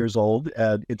 14 years old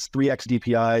and it's 3x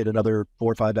DPI and another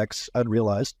 4 or 5x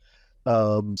unrealized.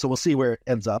 So we'll see where it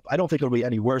ends up. I don't think it'll be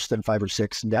any worse than 5 or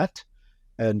 6 net,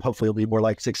 and hopefully it'll be more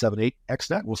like 6, 7,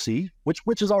 8x net. We'll see,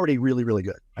 which is already really, really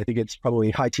good. I think it's probably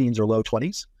high teens or low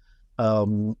 20s.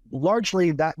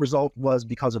 Largely that result was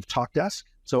because of Talkdesk.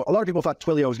 So a lot of people thought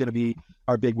Twilio was going to be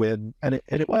our big win. And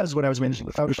it was when I was managing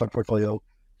the Founders Fund portfolio,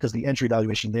 because the entry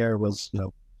valuation there was,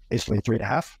 basically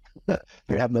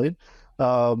 3.5 million.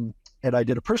 and I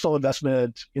did a personal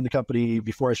investment in the company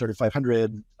before I started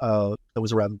 500. That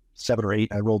was around 7 or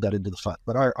 8. I rolled that into the fund.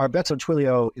 But our bets on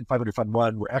Twilio in 500 Fund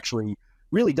 1 were actually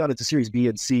really done at the Series B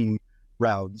and C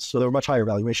rounds. So they were much higher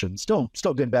valuations. Still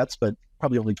good bets, but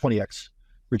probably only 20x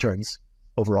returns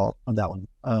overall on that one.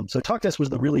 So TalkDesk was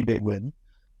the really big win.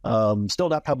 Still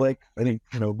not public. I think,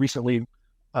 recently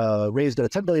raised at a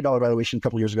 $10 billion valuation a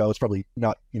couple of years ago. It's probably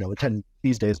not, a 10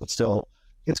 these days, but still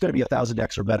it's going to be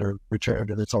 1,000x or better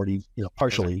return. And it's already,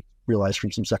 partially realized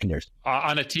from some secondaries.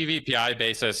 On a TVPI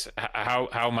basis,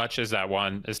 how much is that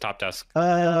one? Is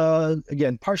TalkDesk?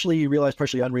 Again, partially realized,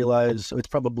 partially unrealized. So it's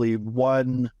probably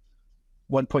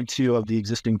 1.2 of the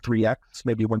existing 3x,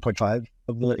 maybe 1.5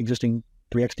 of the existing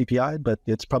 3x DPI, but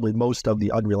it's probably most of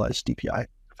the unrealized DPI.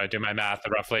 If I do my math,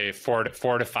 roughly 4 to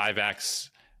 5x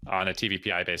on a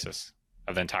TVPI basis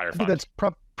of the entire fund. I think that's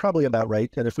probably about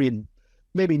right. And if we had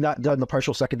maybe not done the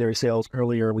partial secondary sales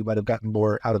earlier, we might have gotten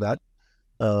more out of that.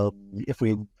 If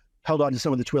we held on to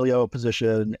some of the Twilio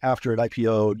position after it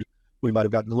IPO'd, we might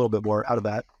have gotten a little bit more out of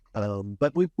that.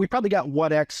 But we probably got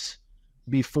 1x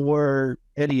before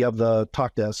any of the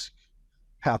TalkDesk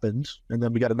happened. And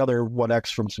then we got another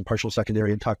 1x from some partial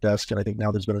secondary in TalkDesk. And I think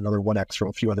now there's been another 1x from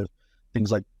a few other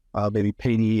things like maybe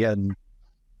Payne and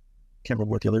can't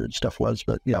remember what the other stuff was,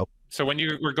 but So when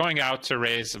you were going out to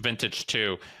raise vintage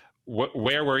 2,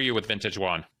 where were you with vintage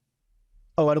 1?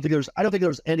 Oh, I don't think there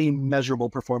was any measurable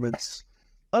performance.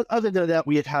 Other than that,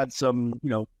 we had some,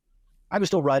 I was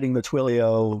still riding the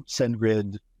Twilio,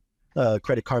 SendGrid,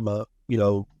 Credit Karma,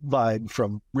 vibe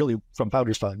from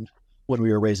Founders Fund when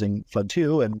we were raising Fund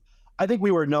 2. And I think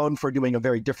we were known for doing a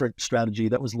very different strategy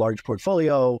that was large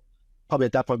portfolio. Probably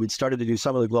at that point, we'd started to do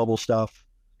some of the global stuff.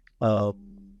 And,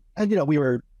 we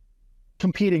were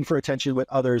competing for attention with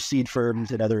other seed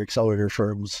firms and other accelerator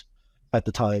firms at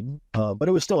the time. But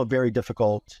it was still a very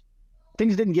difficult,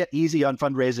 things didn't get easy on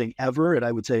fundraising ever. And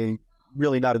I would say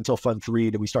really not until Fund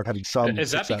 3 did we start having some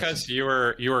Is that success. because you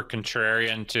were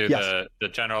contrarian to Yes. the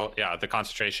general, the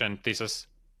concentration thesis?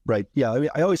 Right. Yeah.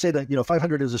 I always say that,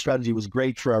 500 as a strategy was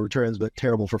great for our returns, but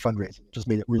terrible for fundraising. It just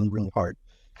made it really, really hard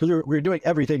because we were doing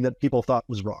everything that people thought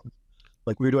was wrong.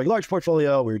 Like we were doing large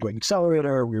portfolio, we were doing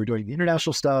accelerator, we were doing the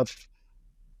international stuff.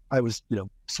 I was,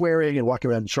 swearing and walking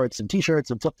around in shorts and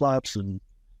t-shirts and flip-flops and,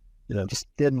 just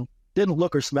didn't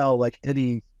look or smell like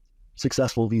any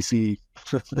successful VC,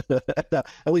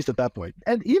 at least at that point.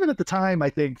 And even at the time, I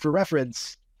think for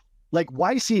reference, like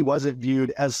YC wasn't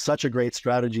viewed as such a great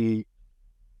strategy.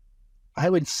 I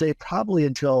would say probably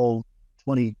until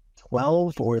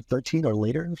 2012 or 13 or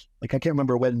later. Like I can't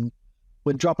remember when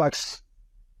Dropbox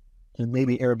and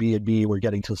maybe Airbnb were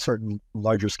getting to a certain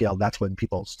larger scale. That's when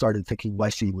people started thinking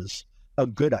YC was a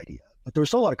good idea. But there was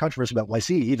still a lot of controversy about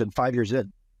YC even 5 years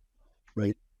in,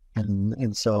 right?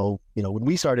 And so, when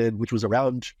we started, which was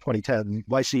around 2010,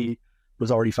 YC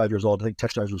was already 5 years old. I think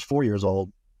Techstars was 4 years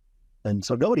old. And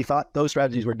so nobody thought those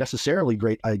strategies were necessarily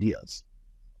great ideas.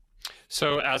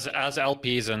 So as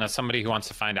LPs and as somebody who wants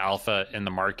to find alpha in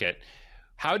the market,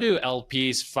 how do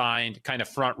LPs find kind of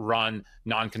front run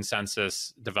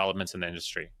non-consensus developments in the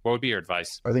industry? What would be your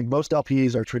advice? I think most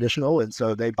LPs are traditional. And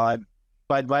so they buy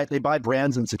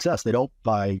brands and success. They don't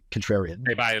buy contrarian.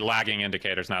 They buy lagging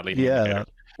indicators, not leading indicators.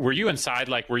 Were you inside,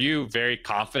 were you very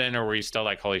confident or were you still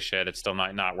like, holy shit, it still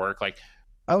might not work?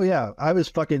 Oh yeah, I was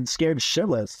fucking scared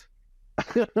shitless.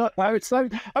 I was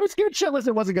scared shitless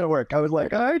it wasn't going to work. I was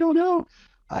like, I don't know.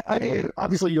 I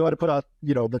obviously you want to put on,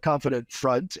 the confident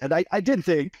front. And I did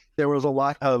think there was a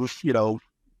lot of,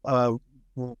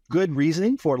 good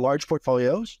reasoning for large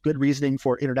portfolios, good reasoning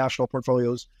for international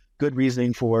portfolios, good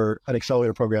reasoning for an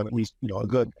accelerator program, at least, a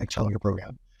good accelerator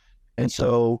program. And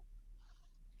so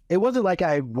it wasn't like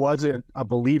I wasn't a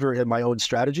believer in my own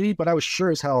strategy, but I was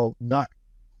sure as hell not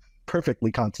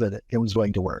perfectly confident it was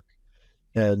going to work.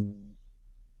 And,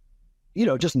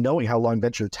 just knowing how long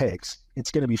venture takes,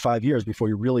 it's going to be 5 years before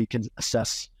you really can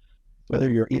assess whether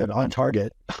you're even on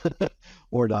target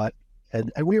or not. And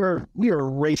we were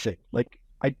racing. Like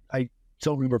I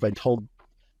don't remember if I told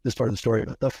this part of the story,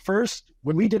 but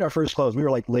when we did our first close, we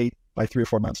were like late by 3 or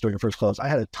 4 months doing our first close. I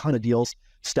had a ton of deals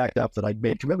stacked up that I'd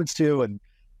made commitments to and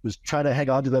was trying to hang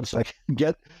on to them so I could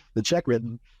get the check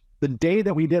written. The day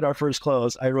that we did our first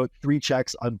close, I wrote 3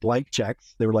 checks on blank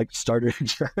checks. They were like starter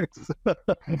checks.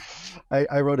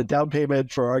 I wrote a down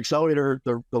payment for our accelerator,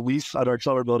 the lease on our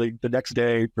accelerator building the next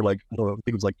day for I think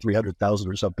it was like 300,000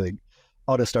 or something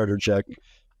on a starter check.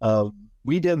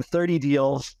 We did 30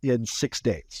 deals in 6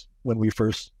 days when we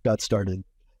first got started.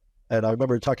 And I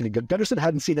remember talking to Gunderson,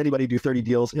 hadn't seen anybody do 30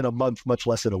 deals in a month, much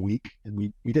less in a week. And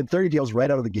we did 30 deals right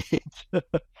out of the gate.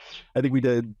 I think we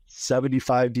did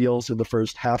 75 deals in the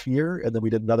first half year, and then we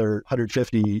did another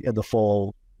 150 in the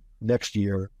fall next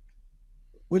year,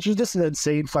 which was just an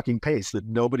insane fucking pace that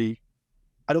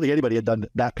I don't think anybody had done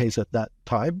that pace at that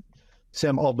time.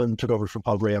 Sam Altman took over from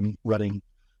Paul Graham running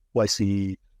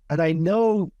YC. And I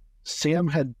know Sam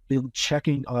had been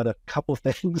checking on a couple of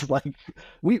things. Like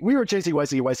we were chasing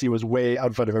YC. YC was way out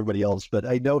in front of everybody else, but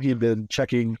I know he had been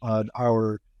checking on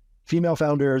our female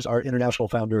founders, our international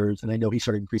founders, and I know he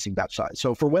started increasing batch size.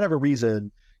 So for whatever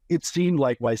reason, it seemed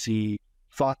like YC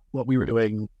thought what we were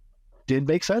doing did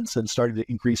make sense and started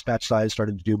to increase batch size,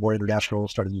 started to do more international,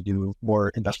 started to do more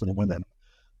investment in women,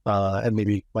 and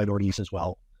maybe minorities as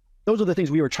well. Those are the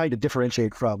things we were trying to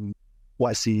differentiate from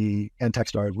YC and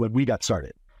Techstars when we got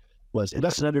started. Was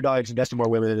invest in underdogs, invest in more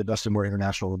women, invest in more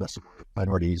international, invest in more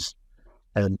minorities,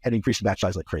 and increase the batch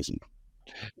size like crazy.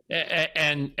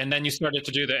 And then you started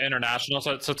to do the international.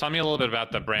 So tell me a little bit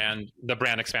about the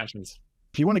brand expansions.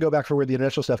 If you want to go back for where the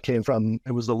international stuff came from,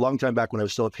 it was a long time back when I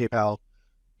was still at PayPal.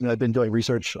 And I've been doing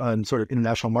research on sort of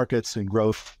international markets and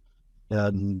growth.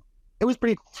 And it was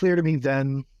pretty clear to me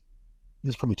then, this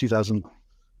was probably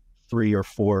 2003 or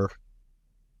 4,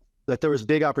 that there was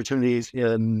big opportunities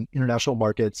in international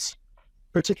markets.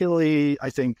 Particularly, I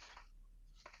think,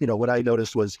 what I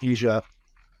noticed was Asia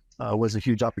was a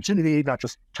huge opportunity, not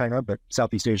just China, but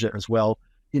Southeast Asia as well.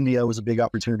 India was a big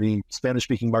opportunity.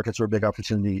 Spanish-speaking markets were a big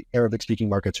opportunity. Arabic-speaking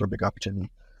markets were a big opportunity.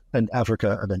 And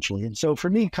Africa eventually. And so for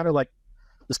me, kind of like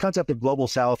this concept of global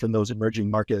South and those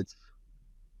emerging markets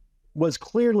was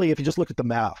clearly, if you just look at the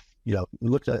math, we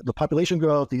looked at the population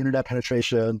growth, the internet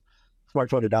penetration,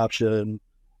 smartphone adoption,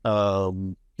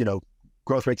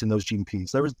 growth rates in those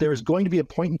GDPs. There was going to be a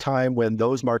point in time when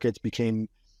those markets became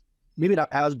maybe not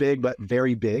as big, but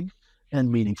very big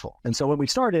and meaningful. And so when we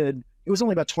started, it was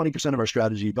only about 20% of our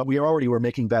strategy, but we already were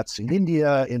making bets in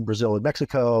India, in Brazil and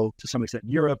Mexico, to some extent in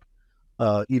Europe,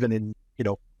 even in,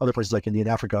 other places like India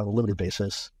and Africa on a limited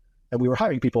basis. And we were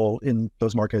hiring people in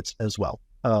those markets as well.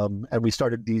 And we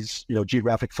started these,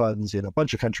 geographic funds in a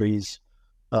bunch of countries,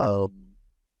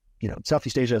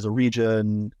 Southeast Asia as a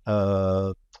region,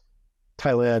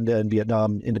 Thailand and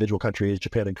Vietnam, individual countries,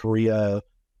 Japan and Korea,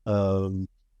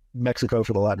 Mexico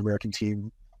for the Latin American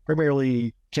team,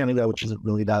 primarily Canada, which isn't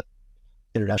really that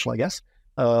international, I guess.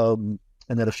 And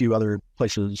then a few other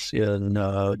places in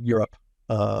Europe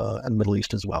and Middle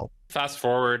East as well. Fast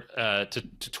forward to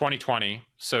 2020.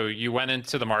 So you went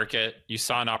into the market, you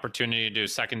saw an opportunity to do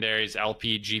secondaries,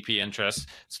 LP, GP interest.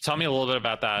 So tell me a little bit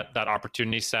about that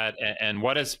opportunity set and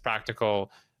what is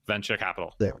practical venture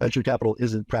capital? Venture capital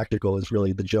isn't practical is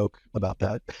really the joke about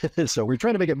that. So we're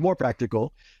trying to make it more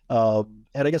practical. And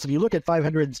I guess if you look at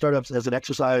 500 startups as an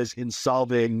exercise in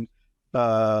solving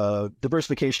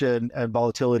diversification and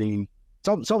volatility,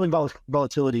 solving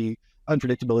volatility,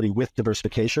 unpredictability with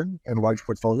diversification and large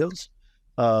portfolios,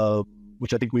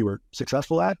 which I think we were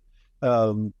successful at.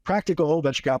 Practical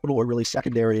venture capital, or really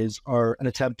secondaries, are an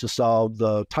attempt to solve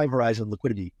the time horizon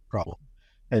liquidity problem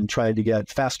and trying to get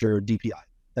faster DPI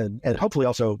and hopefully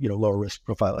also, lower risk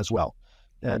profile as well.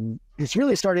 And it's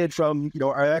really started from,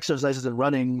 our exercises in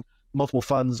running multiple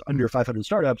funds under 500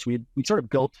 startups. We sort of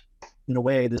built, in a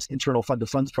way, this internal fund of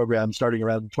funds program starting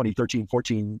around 2013,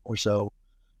 14 or so.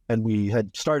 And we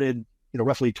had started,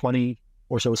 roughly 20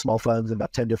 or so small funds in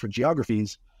about 10 different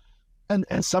geographies. And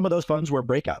some of those funds were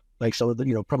breakout. Like some of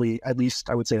the, probably at least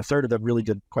I would say a third of them really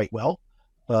did quite well.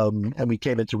 And we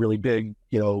came into really big,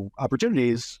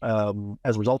 opportunities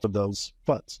as a result of those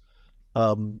funds.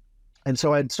 And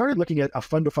so I started looking at a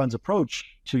fund of funds approach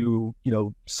to,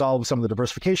 solve some of the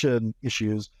diversification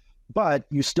issues, but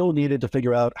you still needed to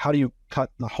figure out how do you cut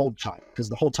the hold time, because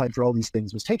the hold time for all these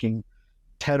things was taking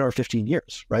 10 or 15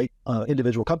 years, right?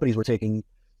 Individual companies were taking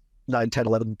 9, 10,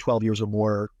 11, 12 years or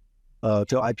more to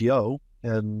IPO,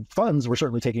 and funds were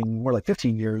certainly taking more like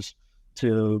 15 years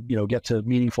to, get to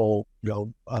meaningful,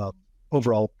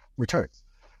 overall returns.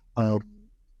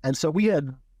 And so we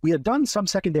had done some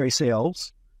secondary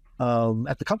sales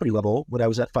at the company level when I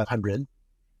was at 500.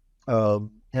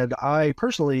 And I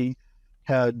personally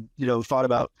had, thought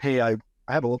about, hey, I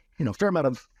have a, fair amount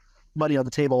of money on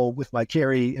the table with my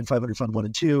carry in 500 Fund 1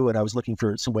 and 2, and I was looking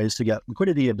for some ways to get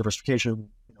liquidity and diversification,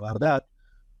 out of that.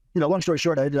 Long story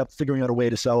short, I ended up figuring out a way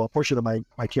to sell a portion of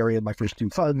my carry in my first 2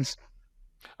 funds.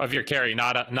 Of your carry,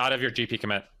 not of your GP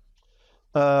commit.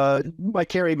 My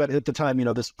carry, but at the time,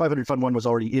 this 500 Fund 1 was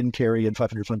already in carry, and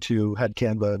 500 Fund 2 had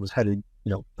Canva and was headed,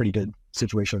 pretty good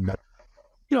situation. But,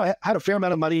 I had a fair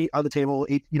amount of money on the table,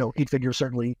 8 figures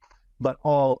certainly, but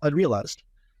all unrealized.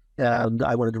 and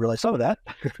I wanted to realize some of that.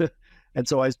 And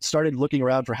so I started looking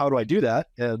around for how do I do that?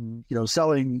 And,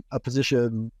 selling a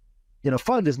position in a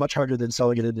fund is much harder than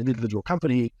selling it in an individual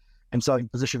company, and selling a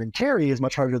position in carry is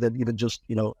much harder than even just,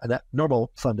 a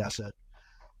normal fund asset.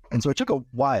 And so it took a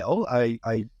while. I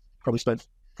probably spent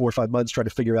 4 or 5 months trying to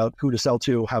figure out who to sell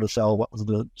to, how to sell, what was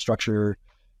the structure.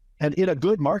 And in a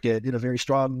good market, in a very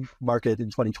strong market in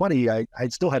 2020, I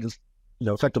still had to,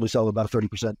 effectively sell about a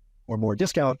 30% or more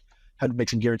discount, had to make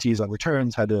some guarantees on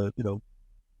returns, had to,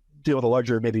 deal with a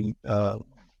larger maybe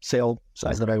sale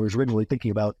size than I was originally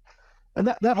thinking about. And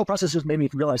that whole process just made me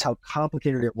realize how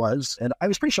complicated it was. And I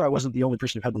was pretty sure I wasn't the only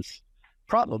person who had this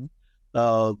problem.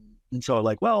 And so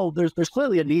like, well, there's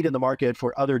clearly a need in the market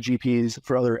for other GPs,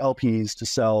 for other LPs to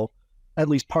sell at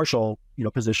least partial,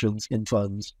 positions in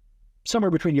funds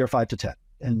somewhere between year 5 to 10.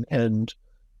 And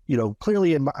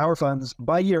clearly in our funds,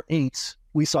 by year 8,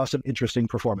 we saw some interesting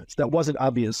performance that wasn't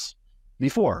obvious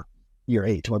before year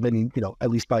 8. Or maybe, at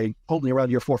least by holding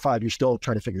around year 4 or 5, you're still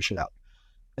trying to figure shit out.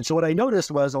 And so what I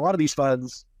noticed was a lot of these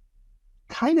funds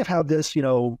kind of have this,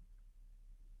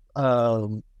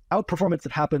 outperformance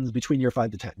that happens between year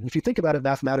 5 to 10. And if you think about it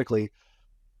mathematically,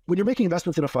 when you're making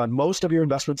investments in a fund, most of your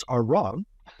investments are wrong.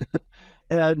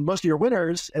 And most of your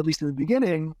winners, at least in the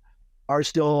beginning, are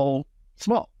still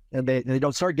small. And they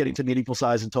don't start getting to meaningful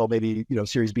size until maybe,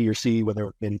 Series B or C, when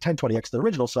they're maybe 10, 20x the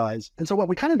original size. And so what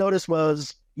we kind of noticed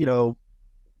was,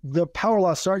 the power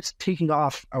law starts taking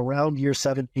off around year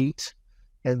 7, 8.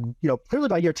 And, clearly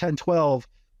by year 10, 12,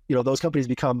 those companies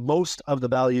become most of the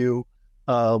value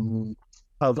of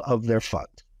their fund.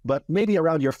 But maybe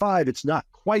around year 5, it's not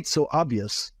quite so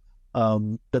obvious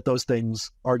that those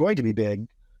things are going to be big.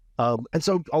 And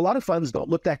so a lot of funds don't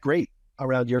look that great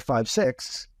around year 5,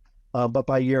 6. But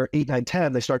by year 8, 9,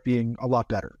 10, they start being a lot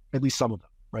better, at least some of them,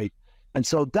 right? And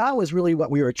so that was really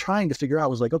what we were trying to figure out,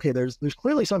 was like, okay, there's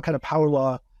clearly some kind of power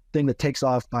law thing that takes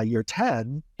off by year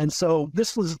 10. And so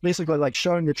this was basically like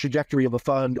showing the trajectory of a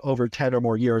fund over 10 or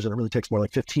more years, and it really takes more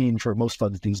like 15 for most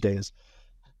funds these days.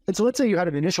 And so let's say you had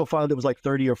an initial fund that was like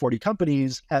 30 or 40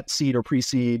 companies at seed or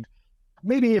pre-seed.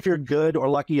 Maybe if you're good or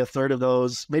lucky, a third of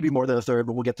those, maybe more than a third,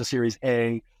 but we'll get to Series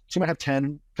A. So you might have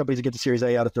 10 companies that get to Series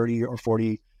A out of 30 or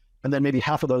 40. And then maybe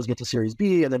half of those get to Series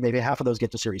B, and then maybe half of those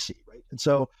get to Series C, right? And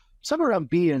so somewhere around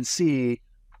B and C,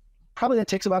 probably that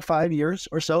takes about 5 years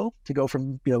or so to go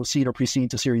from, seed or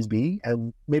pre-seed to Series B.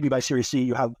 And maybe by Series C,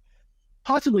 you have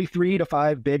possibly 3 to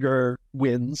 5 bigger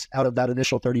wins out of that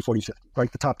initial 30, 40, 50,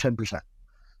 right? The top 10%.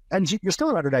 And you're still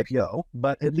around an IPO,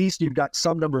 but at least you've got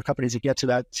some number of companies that get to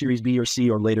that Series B or C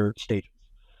or later stages.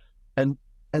 And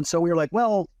so we were like,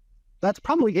 well, that's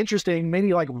probably interesting.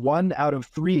 Maybe like 1 out of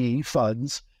 3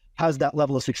 funds has that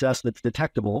level of success that's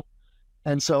detectable.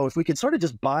 And so if we could sort of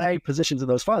just buy positions in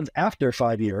those funds after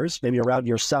 5 years, maybe around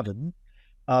year 7,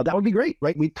 that would be great,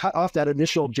 right? We cut off that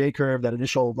initial J curve, that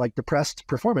initial like depressed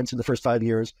performance in the first 5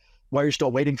 years, while you're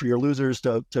still waiting for your losers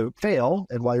to fail,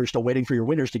 and while you're still waiting for your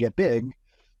winners to get big.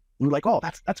 We were like, oh,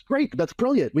 that's great. That's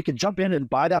brilliant. We can jump in and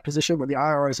buy that position when the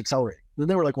IRR is accelerating. And then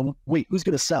they were like, well, wait, who's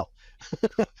going to sell?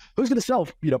 Who's going to sell,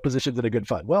 positions in a good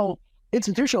fund? Well,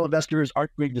 institutional investors aren't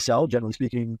going to sell, generally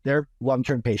speaking. They're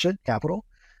long-term patient capital.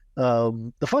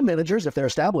 The fund managers, if they're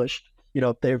established,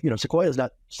 Sequoia is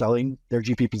not selling their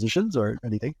GP positions or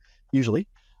anything, usually.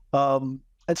 And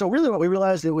so really what we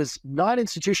realized, it was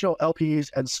non-institutional LPs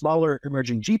and smaller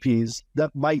emerging GPs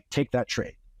that might take that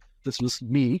trade. This was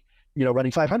me,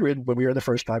 running 500 when we were in the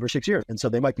first 5 or 6 years. And so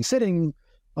they might be sitting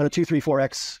on a 2, 3,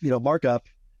 4x, markup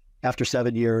after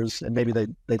 7 years, and maybe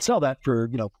they'd sell that for,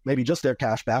 maybe just their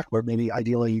cash back, or maybe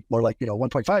ideally more like,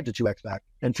 1.5 to 2x back.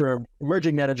 And for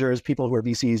emerging managers, people who are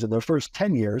VCs in their first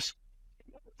 10 years,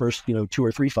 first, 2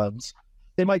 or 3 funds,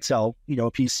 they might sell,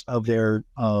 a piece of their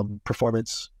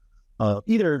performance,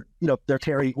 either, their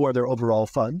carry or their overall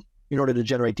fund, in order to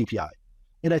generate DPI.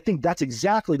 And I think that's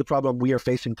exactly the problem we are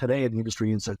facing today in the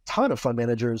industry. It's a ton of fund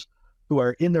managers who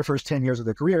are in their first 10 years of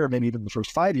their career, maybe even the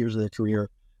first 5 years of their career,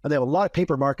 and they have a lot of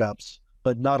paper markups,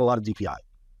 but not a lot of DPI.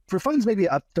 For funds maybe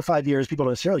up to 5 years, people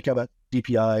don't necessarily care about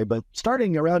DPI, but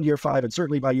starting around year 5 and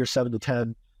certainly by year 7 to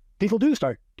 10, people do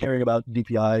start caring about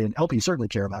DPI, and LPs certainly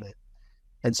care about it.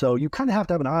 And so you kind of have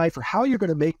to have an eye for how you're going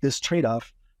to make this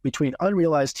trade-off between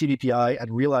unrealized TVPI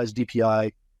and realized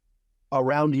DPI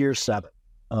around year 7.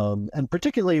 And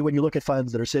particularly when you look at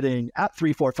funds that are sitting at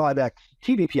 3, 4, 5x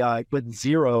TVPI, but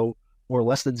 0 or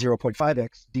less than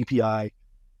 0.5x DPI,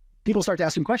 people start to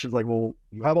ask them questions like, well,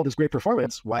 you have all this great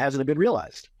performance. Why hasn't it been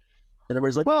realized? And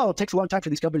everybody's like, well, it takes a long time for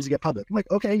these companies to get public. I'm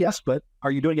like, okay, yes, but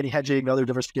are you doing any hedging and other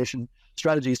diversification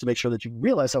strategies to make sure that you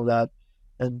realize some of that?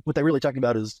 And what they're really talking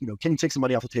about is, can you take some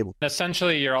money off the table?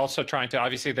 Essentially, you're also trying to,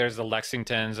 obviously there's the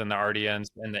Lexingtons and the Ardians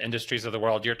and the industries of the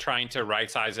world. You're trying to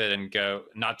right-size it and go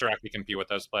not directly compete with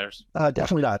those players.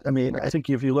 Definitely not. I mean, I think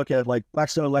if you look at like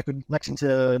Blackstone,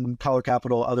 Lexington, Collar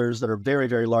Capital, others that are very,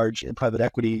 very large in private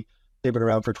equity, they've been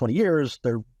around for 20 years.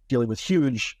 They're dealing with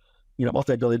huge,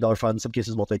 multi-billion-dollar funds, in some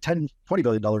cases $20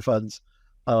 billion funds.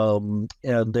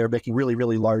 And they're making really,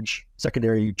 really large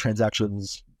secondary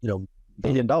transactions,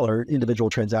 billion-dollar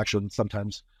individual transactions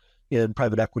sometimes in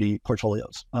private equity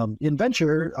portfolios. In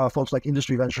venture, folks like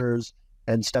Industry Ventures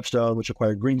and Stepstone, which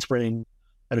acquired Greenspring,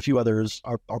 and a few others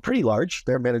are pretty large.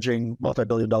 They're managing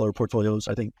multi-billion-dollar portfolios.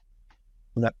 I think,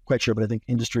 I'm not quite sure, but I think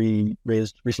Industry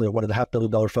raised recently a $1.5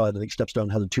 billion fund. I think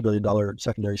Stepstone has a $2 billion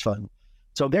secondaries fund.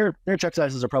 So their check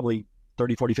sizes are probably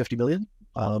 30, 40, 50 million.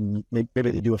 Maybe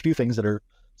they do a few things that are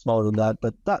smaller than that,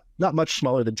 but not much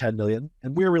smaller than 10 million.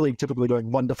 And we're really typically doing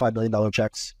 $1 to $5 million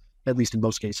checks, at least in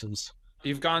most cases.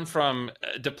 You've gone from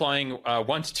deploying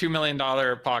 $1 to $2 million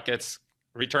pockets,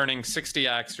 returning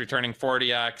 60x, returning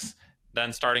 40x,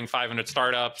 then starting 500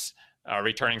 startups,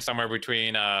 returning somewhere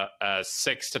between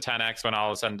 6 to 10x when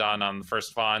all is said and done on the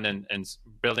first fund, and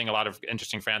building a lot of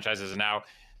interesting franchises. And now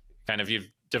kind of you've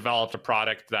developed a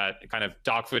product that kind of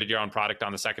dog-fooded your own product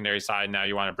on the secondary side. Now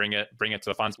you want to bring it to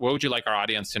the funds. What would you like our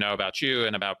audience to know about you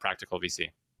and about Practical VC?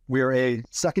 We're a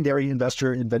secondary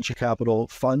investor in venture capital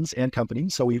funds and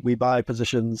companies. So we buy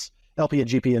positions, LP and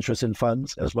GP interests in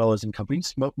funds as well as in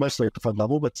companies, mostly at the fund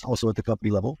level, but also at the company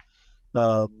level.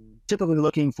 Typically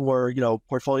looking for,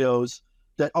 portfolios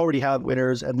that already have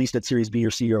winners, at least at Series B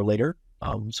or C or later.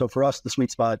 So for us, the sweet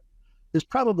spot is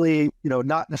probably,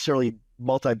 not necessarily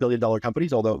multi-billion-dollar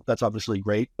companies, although that's obviously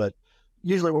great. But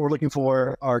usually what we're looking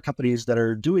for are companies that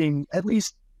are doing at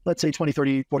least, let's say 20,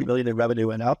 30, 40 million in revenue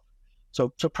and up.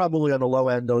 So probably on the low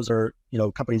end, those are,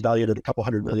 companies valued at a couple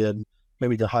 $100 million.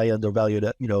 Maybe the high end are valued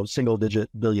at,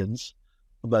 single-digit billions.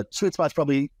 But sweet spot's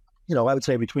probably, I would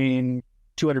say between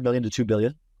 200 million to 2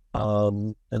 billion.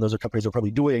 And those are companies that are probably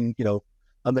doing,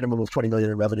 a minimum of 20 million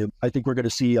in revenue. I think we're going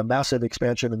to see a massive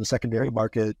expansion in the secondary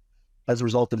market as a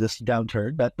result of this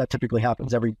downturn. That typically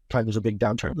happens every time there's a big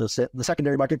downturn. The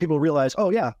secondary market, people realize, oh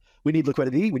yeah, we need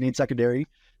liquidity, we need secondary.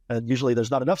 And usually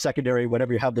there's not enough secondary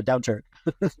whenever you have the downturn.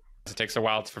 It takes a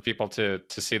while for people to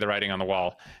see the writing on the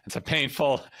wall. It's a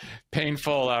painful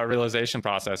realization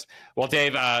process. Well,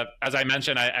 Dave, as I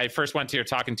mentioned, I first went to your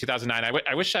talk in 2009.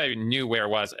 I wish I knew where it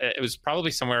was. It was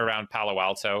probably somewhere around Palo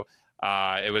Alto.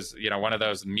 It was, one of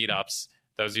those meetups.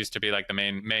 Those used to be like the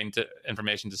main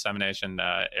information dissemination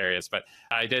areas. But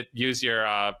I did use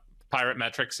your pirate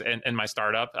metrics in my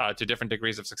startup to different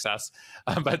degrees of success,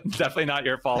 but definitely not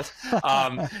your fault.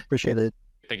 Appreciate it.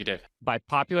 Thank you, Dave. By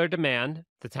popular demand,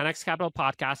 the 10X Capital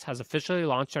podcast has officially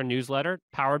launched our newsletter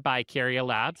powered by Icaria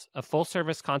Labs, a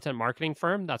full-service content marketing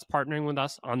firm that's partnering with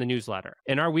us on the newsletter.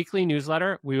 In our weekly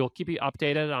newsletter, we will keep you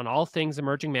updated on all things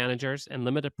emerging managers and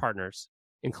limited partners,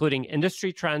 including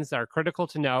industry trends that are critical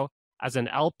to know as an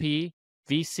LP,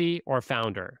 VC, or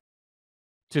founder.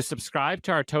 To subscribe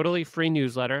to our totally free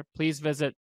newsletter, please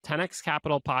visit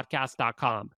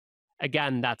 10xcapitalpodcast.com.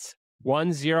 Again, that's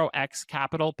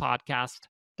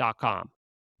 10xcapitalpodcast.com.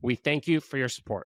 We thank you for your support.